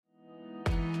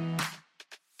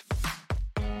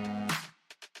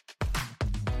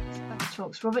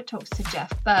Talks, Robert talks to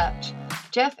Jeff Birch.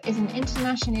 Jeff is an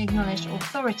internationally acknowledged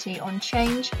authority on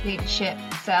change, leadership,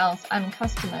 sales, and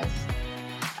customers.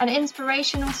 An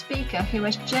inspirational speaker who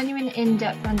has genuine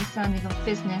in-depth understanding of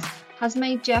business has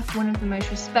made Jeff one of the most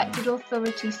respected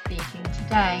authorities speaking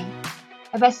today.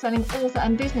 A best-selling author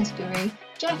and business guru,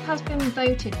 Jeff has been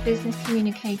voted Business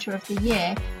Communicator of the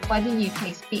Year by the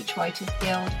UK Speechwriters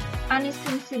Guild and is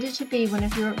considered to be one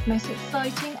of Europe's most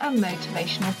exciting and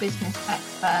motivational business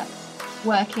experts,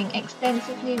 working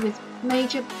extensively with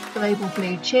major global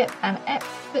blue chip and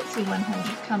FTSE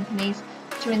 100 companies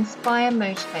to inspire,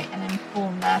 motivate and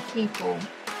inform their people.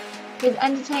 His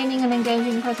entertaining and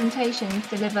engaging presentations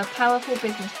deliver powerful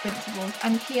business principles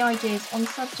and key ideas on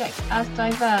subjects as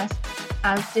diverse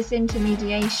as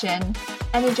disintermediation,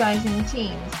 energizing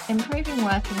teams, improving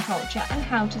working culture and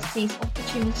how to seize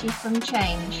opportunity from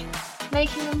change,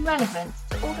 making them relevant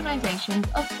to organisations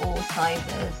of all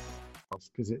sizes.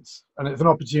 Because it's an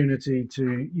opportunity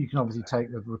you can obviously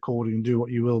take the recording and do what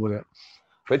you will with it.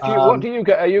 But what do you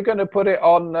get? Are you going to put it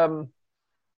on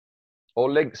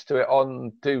or links to it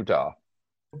on Doodah?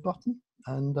 Button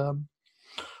and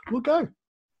we'll go.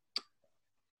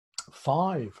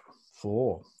 5,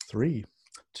 4, 3,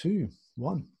 2,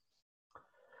 1.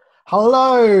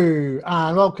 Hello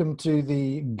and welcome to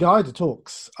the Guided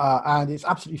Talks, and it's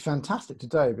absolutely fantastic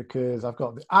today because I've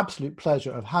got the absolute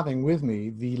pleasure of having with me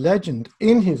the legend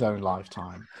in his own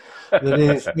lifetime, that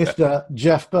is Mr.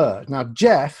 Jeff Birch. Now,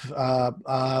 Jeff, a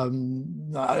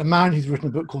man who's written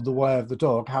a book called The Way of the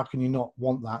Dog. How can you not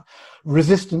want that?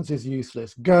 Resistance is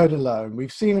useless. Go it alone.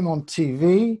 We've seen him on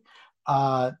TV.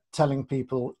 Telling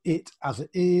people it as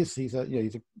it is. He's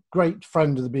a great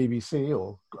friend of the BBC,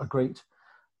 or a great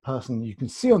person you can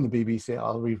see on the BBC.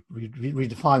 I'll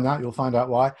redefine that. You'll find out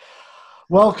why.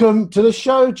 Welcome to the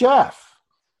show, Jeff.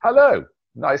 Hello.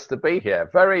 Nice to be here.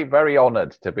 Very, very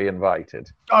honoured to be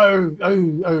invited.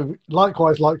 Oh!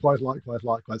 Likewise.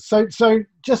 So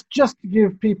just to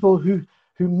give people who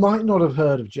might not have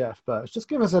heard of Jeff Birch, just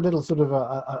give us a little sort of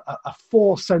a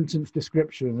 4-sentence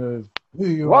description of who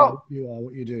you are,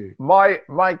 what you do.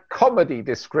 My comedy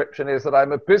description is that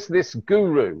I'm a business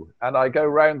guru and I go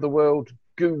around the world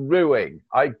guruing.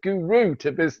 I guru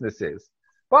to businesses.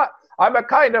 But I'm a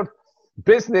kind of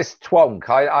business twonk.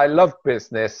 I love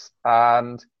business,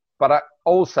 but I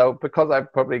also, because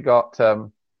I've probably got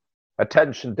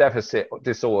attention deficit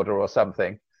disorder or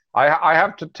something, I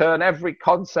have to turn every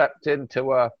concept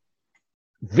into a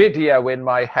video in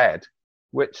my head,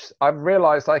 which I've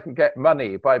realized I can get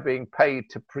money by being paid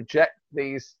to project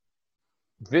these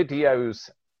videos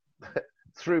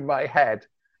through my head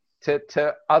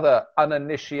to other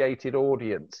uninitiated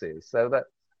audiences. So that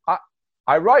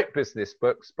I write business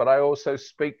books, but I also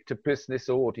speak to business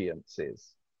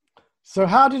audiences. So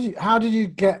how did you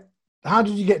get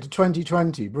to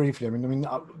 2020 briefly? I mean,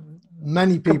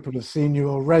 many people have seen you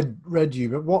or read you,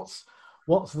 but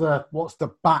what's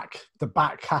the back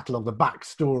catalogue, the back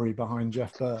story behind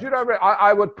Jeff Birch? Do you know,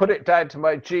 I would put it down to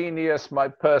my genius, my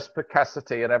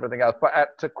perspicacity, and everything else.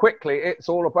 But to quickly, it's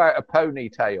all about a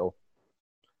ponytail.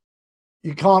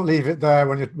 You can't leave it there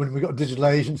when we got digital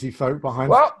agency folk behind.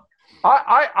 Well,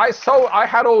 I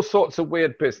had all sorts of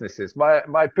weird businesses.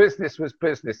 My business was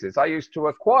businesses. I used to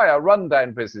acquire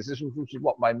rundown businesses, which is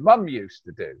what my mum used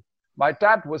to do. My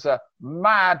dad was a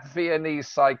mad Viennese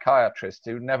psychiatrist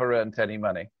who never earned any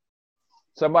money.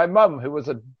 So my mum, who was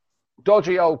a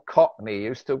dodgy old cockney,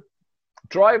 used to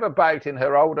drive about in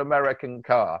her old American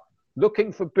car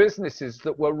looking for businesses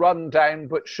that were run down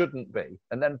but shouldn't be,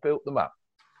 and then built them up.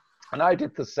 And I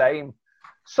did the same,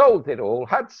 sold it all,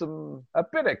 had a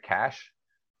bit of cash,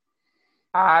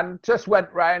 and just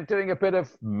went round doing a bit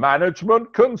of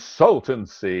management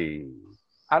consultancy.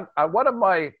 And one of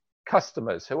my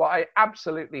customers, who I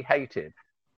absolutely hated,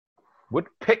 would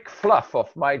pick fluff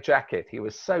off my jacket. He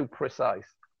was so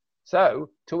precise. So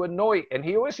to annoy, and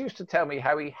he always used to tell me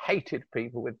how he hated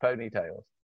people with ponytails.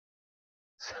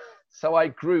 So I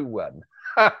grew one.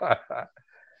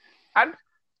 And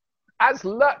as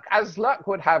luck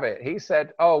would have it, he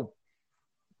said,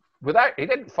 he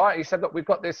didn't fight. He said, look, we've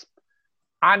got this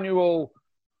annual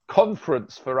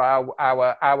conference for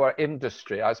our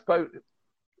industry. I spoke,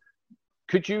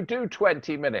 could you do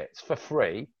 20 minutes for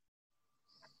free?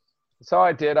 So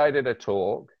I did a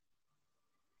talk,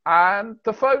 and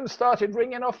the phone started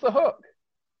ringing off the hook.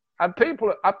 And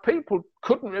people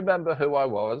couldn't remember who I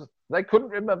was. They couldn't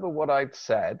remember what I'd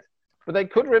said, but they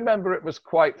could remember it was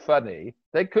quite funny.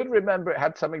 They could remember it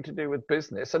had something to do with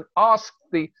business, and asked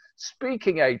the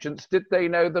speaking agents, did they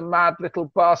know the mad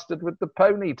little bastard with the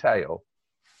ponytail?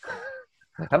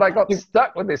 And I got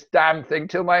stuck with this damn thing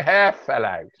till my hair fell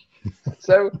out.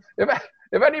 So if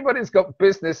anybody's got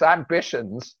business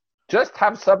ambitions, just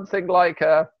have something like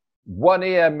a one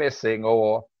ear missing,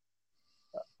 or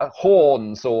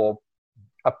horns, or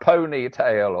a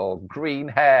ponytail, or green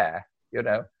hair, you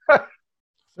know.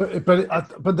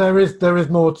 But there is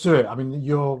more to it. I mean,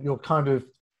 your kind of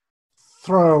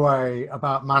throwaway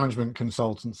about management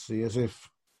consultancy, as if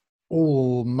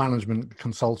all management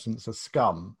consultants are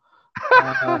scum.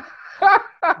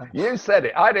 You said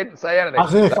it. I didn't say anything.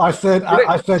 As if I said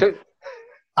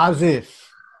as if.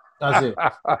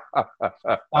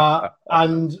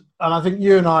 And I think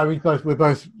you and I, we're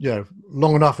both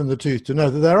long enough in the tooth to know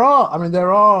that there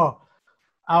are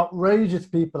outrageous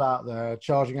people out there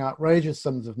charging outrageous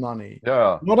sums of money.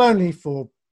 Yeah. Not only for,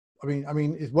 I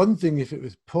mean, it's one thing if it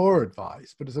was poor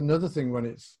advice, but it's another thing when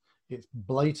it's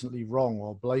blatantly wrong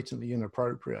or blatantly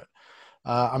inappropriate.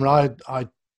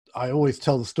 I always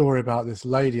tell the story about this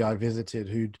lady I visited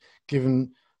who'd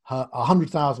given her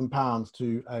 £100,000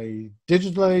 to a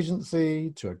digital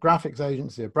agency, to a graphics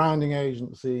agency, a branding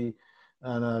agency,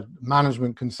 and a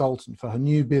management consultant for her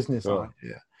new business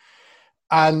idea.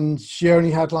 And she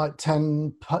only had like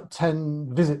 10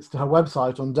 visits to her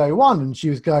website on day one. And she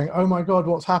was going, oh my God,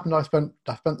 what's happened? I spent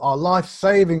our life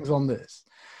savings on this.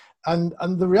 And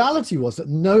the reality was that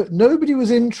nobody was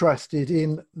interested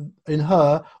in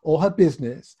her or her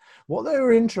business. What they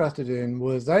were interested in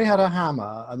was they had a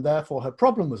hammer, and therefore her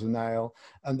problem was a nail,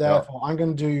 and therefore I'm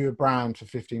going to do you a brand for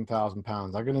 £15,000.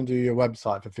 I'm going to do your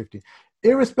website for 15.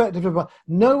 Irrespective of,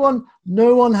 no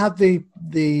one had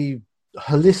the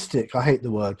holistic, I hate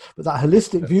the word, but that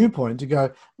holistic viewpoint to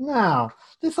go, now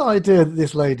this idea that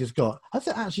this lady's got, has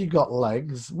it actually got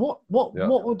legs? What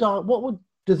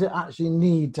does it actually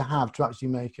need to have to actually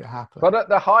make it happen? But at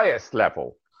the highest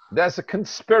level, there's a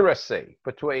conspiracy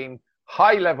between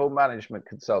high-level management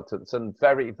consultants and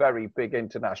very, very big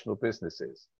international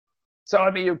businesses. So,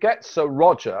 I mean, you get Sir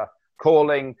Roger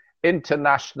calling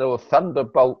international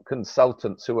thunderbolt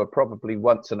consultants, who were probably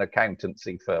once an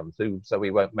accountancy firm, so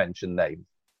we won't mention names,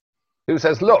 who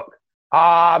says, look,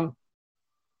 I've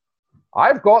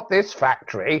got this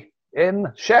factory in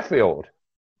Sheffield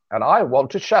and I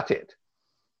want to shut it.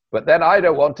 But then I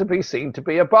don't want to be seen to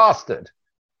be a bastard.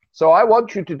 So I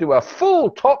want you to do a full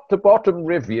top to bottom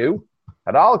review,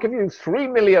 and I'll give you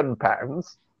 £3 million,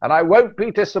 and I won't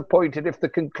be disappointed if the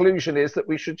conclusion is that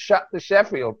we should shut the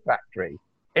Sheffield factory,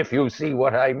 if you see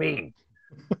what I mean.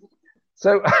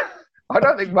 So I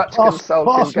don't think much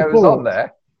consulting goes on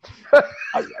there.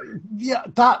 Yeah,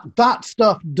 that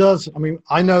stuff does. I mean,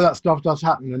 I know that stuff does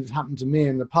happen, and it's happened to me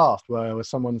in the past where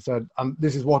someone said,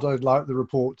 this is what I'd like the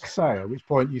report to say, at which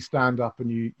point you stand up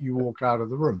and you walk out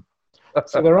of the room.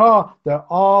 So there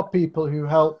are people who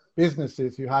help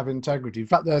businesses who have integrity. In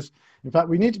fact,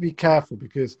 we need to be careful,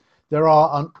 because there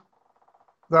are an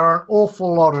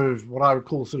awful lot of what I would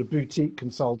call sort of boutique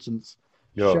consultants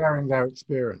sharing their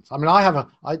experience. I mean, I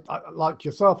like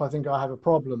yourself, I think I have a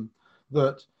problem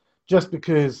that just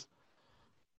because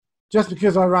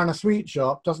I ran a sweet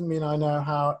shop doesn't mean I know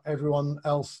how everyone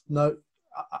else knows.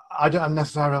 I don't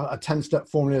necessarily have a 10-step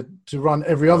formula to run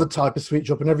every other type of sweet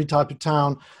shop in every type of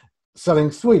town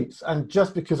selling sweets. And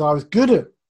just because I was good at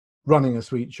running a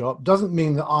sweet shop doesn't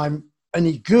mean that I'm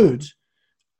any good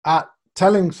at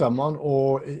telling someone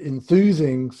or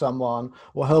enthusing someone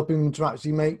or helping them to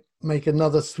actually make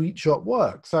another sweet shop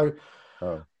work. So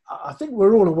I think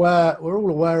we're all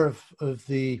aware of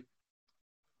the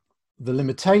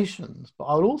limitations, but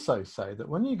I would also say that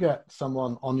when you get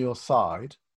someone on your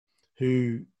side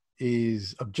who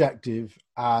is objective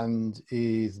and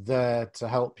is there to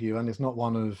help you and is not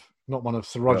one of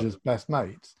Sir Roger's best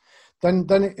mates, then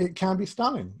it can be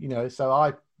stunning, So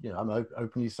I'm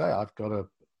openly say I've got a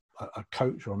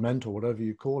coach or a mentor, whatever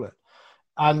you call it,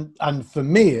 and for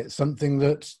me it's something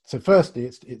that, so firstly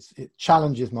it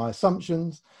challenges my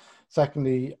assumptions.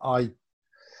 Secondly,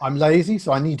 I'm lazy,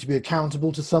 so I need to be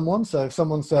accountable to someone. So if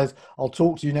someone says, I'll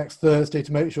talk to you next Thursday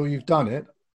to make sure you've done it,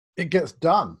 it gets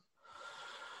done.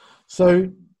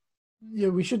 So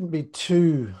we shouldn't be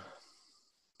too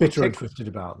bitter and twisted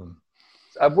about them.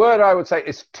 A word I would say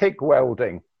is TIG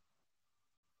welding.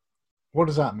 What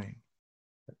does that mean?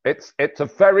 It's a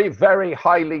very, very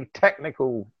highly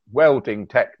technical welding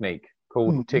technique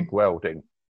called TIG welding.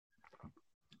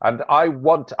 And I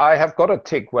have got a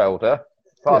TIG welder.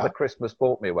 Father Christmas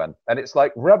bought me one, and it's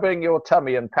like rubbing your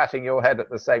tummy and patting your head at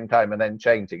the same time and then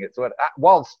changing it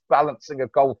whilst balancing a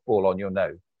golf ball on your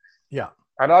nose. Yeah.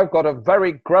 And I've got a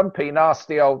very grumpy,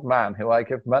 nasty old man who I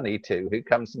give money to, who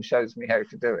comes and shows me how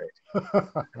to do it.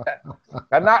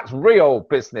 And that's real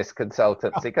business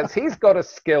consultancy, because he's got a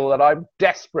skill that I'm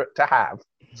desperate to have.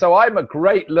 So I'm a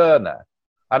great learner.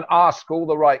 and ask all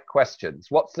the right questions.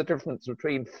 What's the difference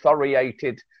between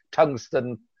thoriated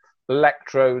tungsten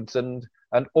electrodes and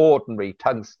ordinary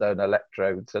tungsten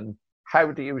electrodes? And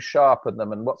how do you sharpen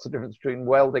them? And what's the difference between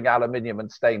welding aluminium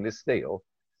and stainless steel?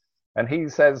 And he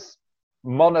says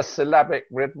monosyllabic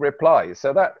replies.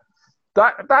 So that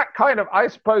kind of, I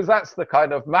suppose that's the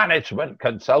kind of management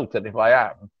consultant, if I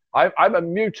am. I'm a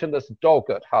mutinous dog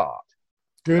at heart.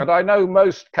 Good. And I know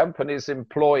most companies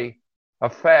employ a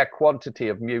fair quantity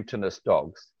of mutinous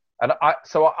dogs. And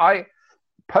I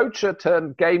poacher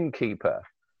turned gamekeeper.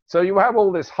 So you have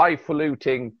all this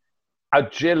highfalutin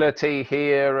agility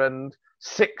here and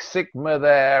Six Sigma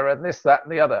there and this, that,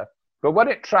 and the other. But when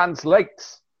it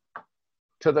translates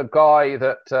to the guy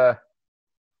that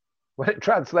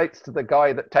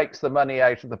takes the money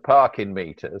out of the parking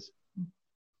meters,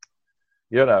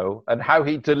 you know, and how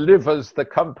he delivers the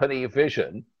company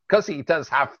vision, because he does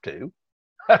have to,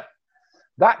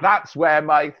 that's where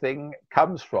my thing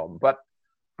comes from. But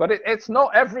it's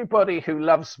not everybody who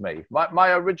loves me.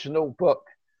 My original book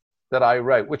that I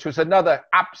wrote, which was another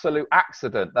absolute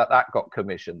accident that got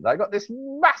commissioned. I got this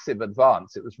massive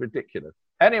advance. It was ridiculous.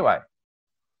 Anyway,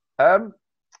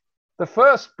 the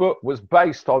first book was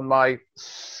based on my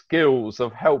skills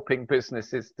of helping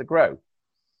businesses to grow.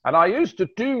 And I used to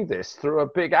do this through a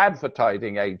big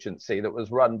advertising agency that was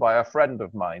run by a friend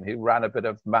of mine who ran a bit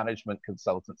of management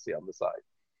consultancy on the side.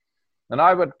 And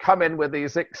I would come in with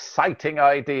these exciting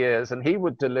ideas and he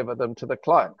would deliver them to the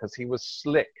client because he was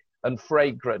slick and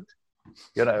fragrant.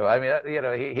 You know, I mean, you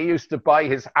know, he used to buy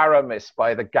his Aramis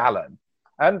by the gallon.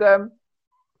 And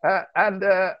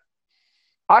I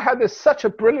had such a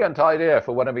brilliant idea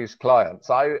for one of his clients.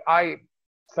 I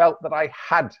felt that I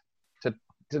had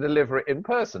to deliver it in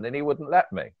person and he wouldn't let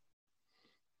me.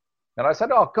 And I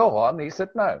said, oh, go on. He said,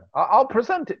 no, I'll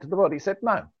present it to the board. He said,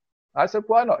 no. I said,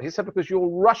 why not? He said, because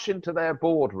you'll rush into their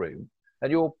boardroom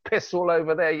and you'll piss all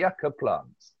over their yucca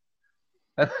plants.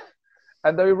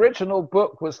 And the original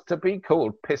book was to be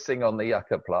called Pissing on the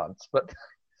Yucca Plants, but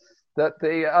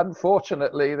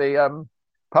unfortunately the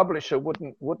publisher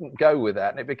wouldn't go with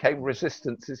that, and it became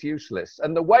Resistance is Useless.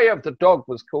 And The Way of the Dog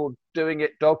was called Doing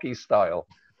It Doggy Style,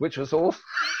 which was also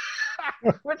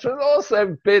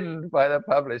binned by the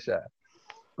publisher.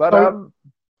 But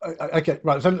okay,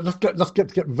 right. So let's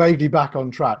get vaguely back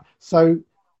on track. So,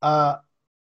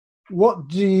 what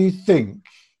do you think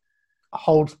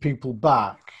holds people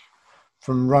back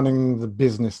from running the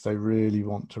business they really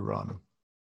want to run?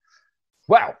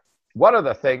 Well, one of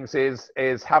the things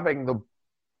is having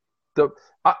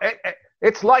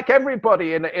it's like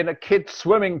everybody in a kid's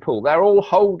swimming pool. They're all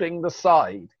holding the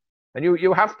side, and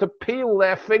you have to peel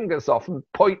their fingers off and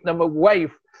point them away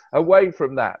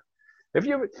from that. If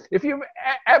you've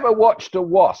ever watched a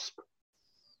wasp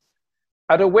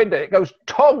at a window, it goes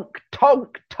tonk,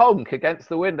 tonk, tonk against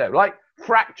the window, like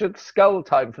fractured skull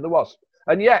time for the wasp.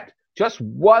 And yet, just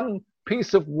one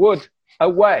piece of wood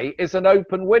away is an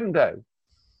open window.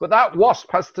 But that wasp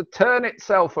has to turn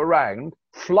itself around,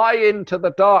 fly into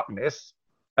the darkness,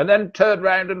 and then turn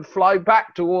around and fly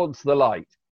back towards the light.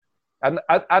 And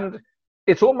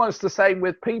it's almost the same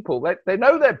with people. They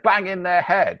know they're banging their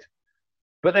head,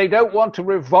 but they don't want to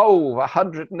revolve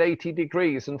 180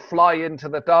 degrees and fly into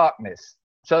the darkness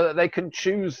so that they can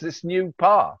choose this new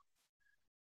path,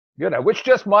 you know, which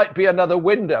just might be another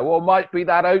window or might be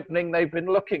that opening they've been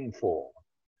looking for.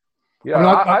 Yeah,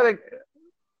 I think.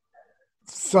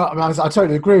 So I mean, I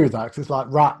totally agree with that, because it's like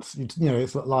rats. You know,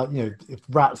 it's like, you know, if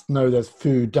rats know there's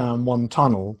food down one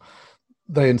tunnel,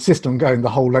 they insist on going the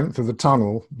whole length of the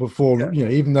tunnel before, you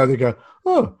know, even though they go,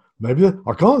 oh, maybe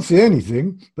I can't see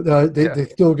anything, but they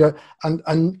still go,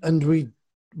 and we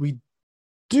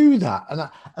do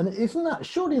that, and isn't that,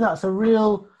 surely that's a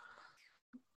real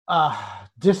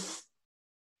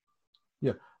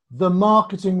the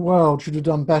marketing world should have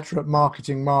done better at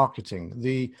marketing.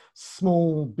 The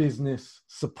small business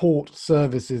support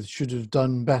services should have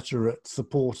done better at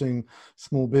supporting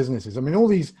small businesses. I mean, all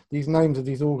these names of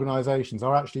these organizations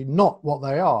are actually not what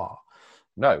they are.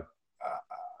 No.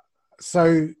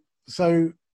 So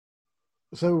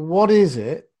what is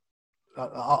it?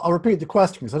 I'll repeat the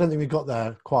question because I don't think we got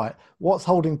there quite. What's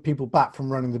holding people back from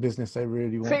running the business they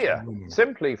really want? Fear,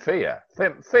 simply fear.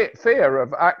 Fear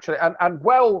of actually, and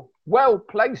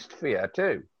well-placed fear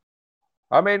too.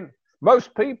 I mean,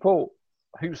 most people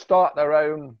who start their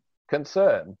own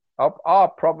concern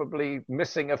are probably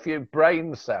missing a few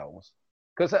brain cells,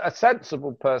 because a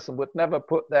sensible person would never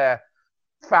put their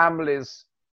family's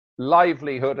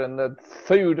livelihood and the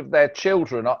food of their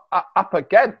children up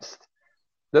against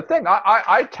the thing.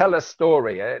 I tell a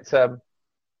story. It's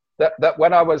that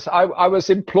when I was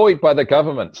employed by the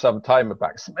government some time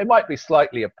back. It might be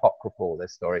slightly apocryphal,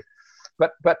 this story,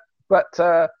 but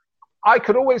I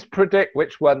could always predict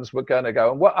which ones were going to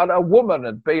go. And a woman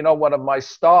had been on one of my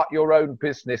Start Your Own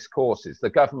Business courses. The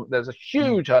government, there's a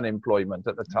huge unemployment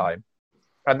at the time,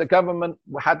 and the government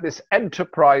had this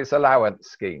enterprise allowance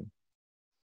scheme.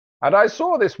 And I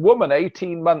saw this woman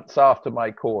 18 months after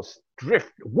my course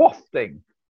wafting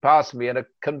past me in a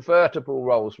convertible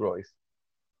Rolls Royce.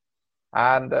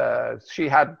 And she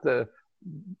had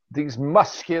these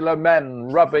muscular men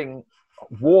rubbing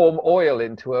warm oil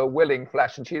into her willing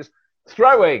flesh, and she's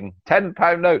throwing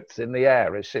 £10 notes in the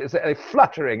air as she's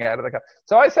fluttering out of the car.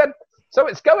 So I said, so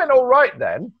it's going all right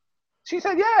then? She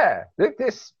said, yeah.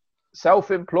 This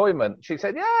self-employment. She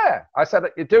said, yeah. I said,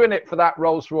 you're doing it for that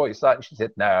Rolls Royce? And she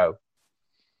said, no.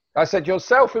 I said, you're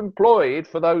self-employed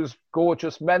for those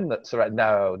gorgeous men that surround?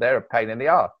 No, they're a pain in the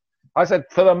arse. I said,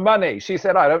 for the money. She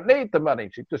said, I don't need the money.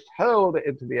 She just hurled it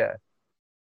into the air.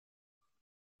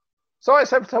 So I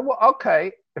said, so, well,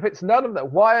 okay, if it's none of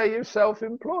that, why are you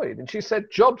self-employed? And she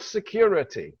said, job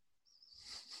security.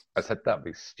 I said, that'd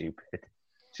be stupid.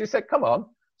 She said, come on.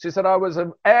 She said, I was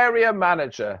an area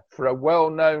manager for a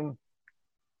well-known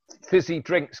fizzy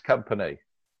drinks company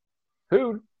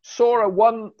who saw a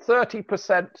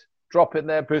 30% drop in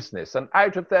their business. And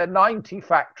out of their 90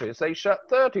 factories, they shut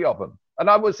 30 of them. And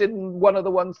I was in one of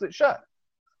the ones that shut.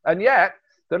 And yet,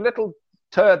 the little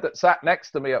turd that sat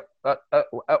next to me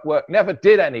at work never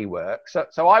did any work.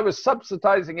 So I was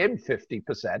subsidizing him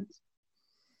 50%.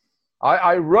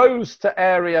 I rose to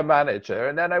area manager,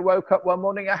 and then I woke up one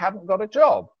morning, I hadn't got a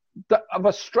job of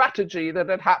a strategy that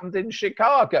had happened in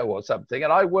Chicago or something,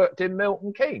 and I worked in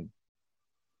Milton Keynes.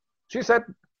 She said,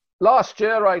 last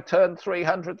year I turned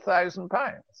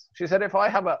 £300,000. She said, if I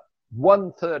have a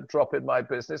 1/3 drop in my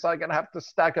business, I'm going to have to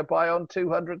stagger by on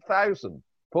 200,000.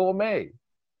 Poor me.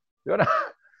 You know,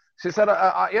 she said,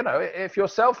 you know, if you're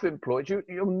self-employed,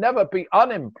 you'll never be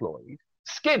unemployed.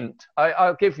 Skint,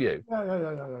 I'll give you.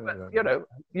 Yeah. You know,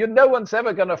 no one's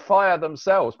ever going to fire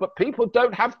themselves, but people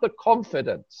don't have the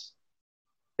confidence.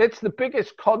 It's the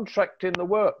biggest contract in the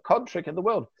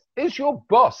world. Is your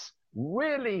boss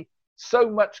really so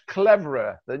much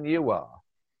cleverer than you are?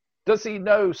 Does he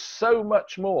know so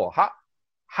much more?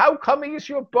 How come he's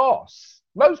your boss?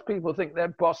 Most people think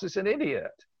their boss is an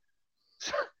idiot.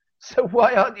 So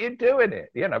why aren't you doing it?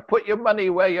 You know, put your money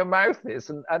where your mouth is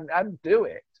and do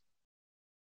it.